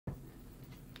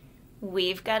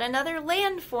We've got another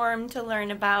landform to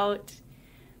learn about.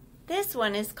 This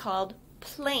one is called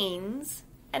plains,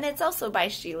 and it's also by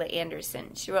Sheila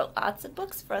Anderson. She wrote lots of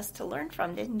books for us to learn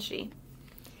from, didn't she?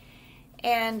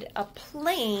 And a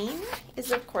plain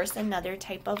is, of course, another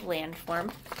type of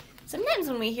landform. Sometimes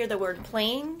when we hear the word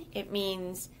plain, it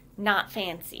means not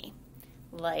fancy.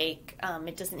 Like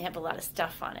it doesn't have a lot of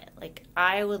stuff on it. Like,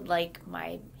 I would like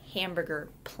my hamburger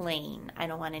plain. I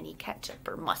don't want any ketchup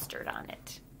or mustard on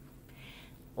it.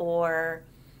 Or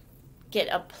get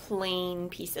a plain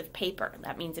piece of paper.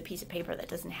 That means a piece of paper that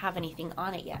doesn't have anything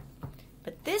on it yet.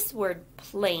 But this word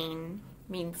plain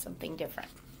means something different.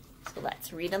 So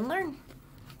let's read and learn.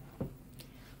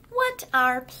 What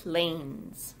are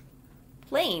plains?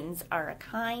 Plains are a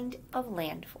kind of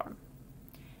landform.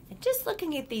 And just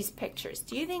looking at these pictures,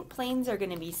 do you think plains are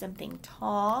going to be something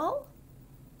tall?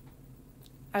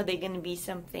 Are they going to be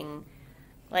something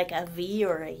like a V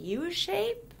or a U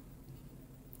shape?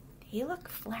 They look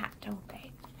flat, don't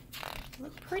they? They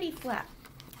look pretty flat.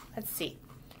 Let's see.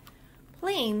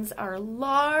 Plains are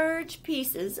large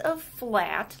pieces of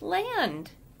flat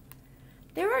land.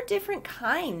 There are different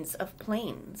kinds of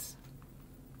plains.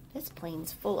 This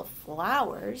plain's full of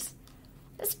flowers.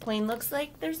 This plain looks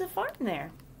like there's a farm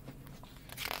there.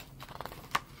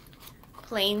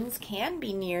 Plains can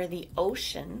be near the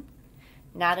ocean,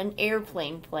 not an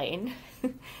airplane plane.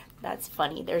 That's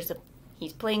funny.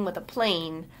 He's playing with a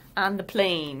plane on the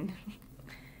plane.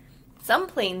 Some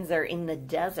plains are in the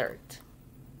desert.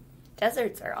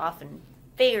 Deserts are often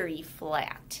very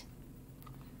flat.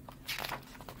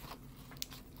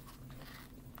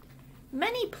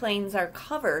 Many plains are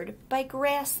covered by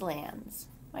grasslands.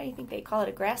 Why do you think they call it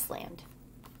a grassland?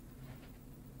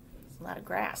 There's a lot of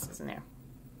grass, isn't there?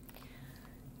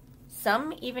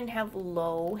 Some even have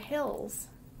low hills.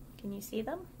 Can you see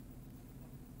them?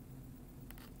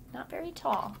 Not very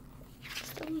tall,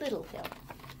 just a little hill.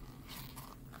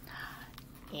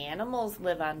 Animals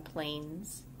live on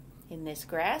plains. In this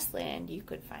grassland, you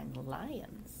could find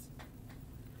lions.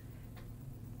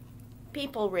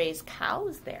 People raise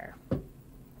cows there.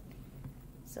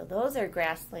 So those are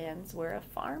grasslands where a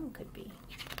farm could be.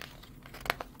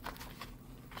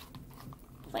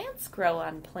 Plants grow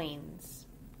on plains.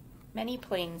 Many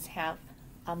plains have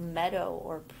a meadow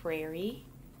or prairie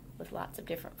with lots of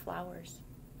different flowers.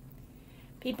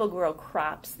 People grow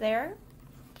crops there.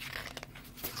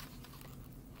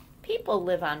 People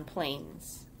live on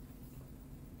plains.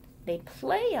 They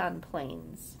play on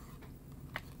plains.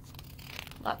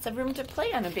 Lots of room to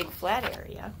play on a big flat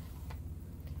area.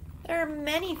 There are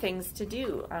many things to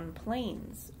do on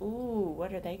plains. Ooh,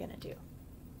 what are they going to do?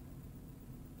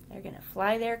 They're going to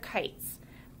fly their kites.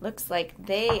 Looks like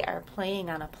they are playing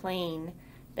on a plain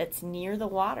that's near the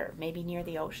water, maybe near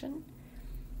the ocean.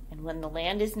 And when the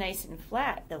land is nice and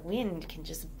flat, the wind can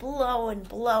just blow and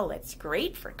blow. It's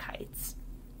great for kites.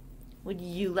 Would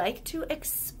you like to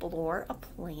explore a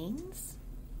plains?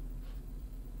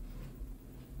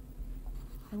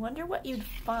 I wonder what you'd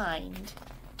find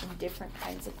in different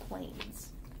kinds of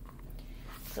plains.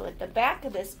 So at the back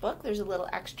of this book, there's a little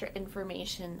extra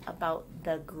information about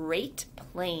the Great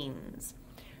Plains,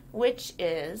 which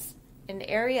is an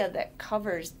area that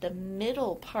covers the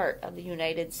middle part of the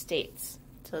United States.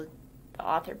 So the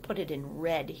author put it in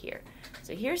red here.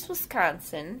 So here's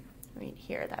Wisconsin, right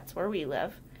here, that's where we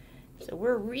live. So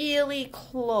we're really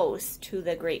close to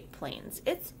the Great Plains.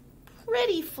 It's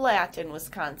pretty flat in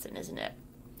Wisconsin, isn't it?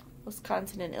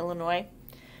 Wisconsin and Illinois.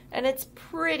 And it's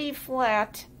pretty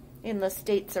flat in the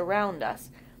states around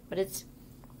us, but it's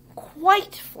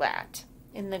quite flat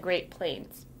in the Great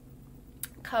Plains.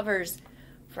 It covers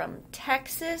from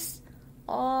Texas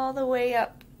all the way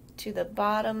up to the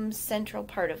bottom central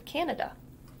part of Canada.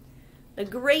 The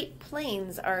Great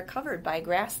Plains are covered by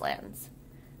grasslands.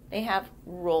 They have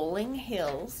rolling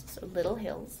hills, so little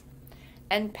hills,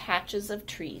 and patches of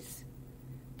trees.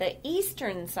 The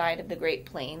eastern side of the Great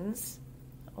Plains,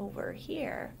 over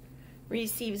here,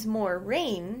 receives more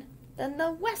rain than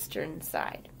the western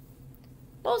side.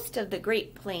 Most of the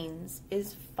Great Plains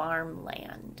is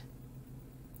farmland.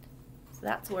 So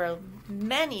that's where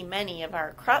many, many of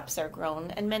our crops are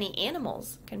grown, and many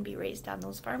animals can be raised on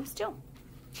those farms too.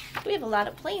 We have a lot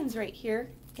of plains right here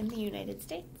in the United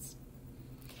States.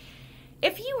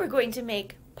 If you were going to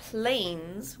make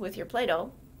plains with your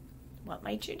Play-Doh, what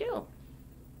might you do?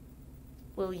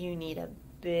 Will you need a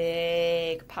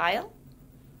big pile?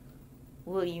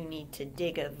 Will you need to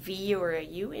dig a V or a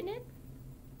U in it?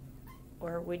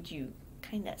 Or would you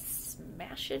kind of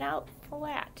smash it out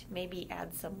flat? Maybe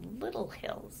add some little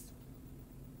hills.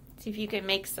 See if you can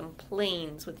make some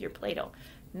plains with your Play-Doh.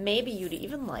 Maybe you'd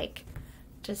even like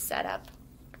to set up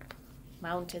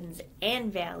mountains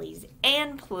and valleys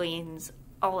and plains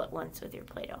all at once with your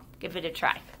Play-Doh. Give it a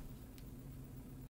try.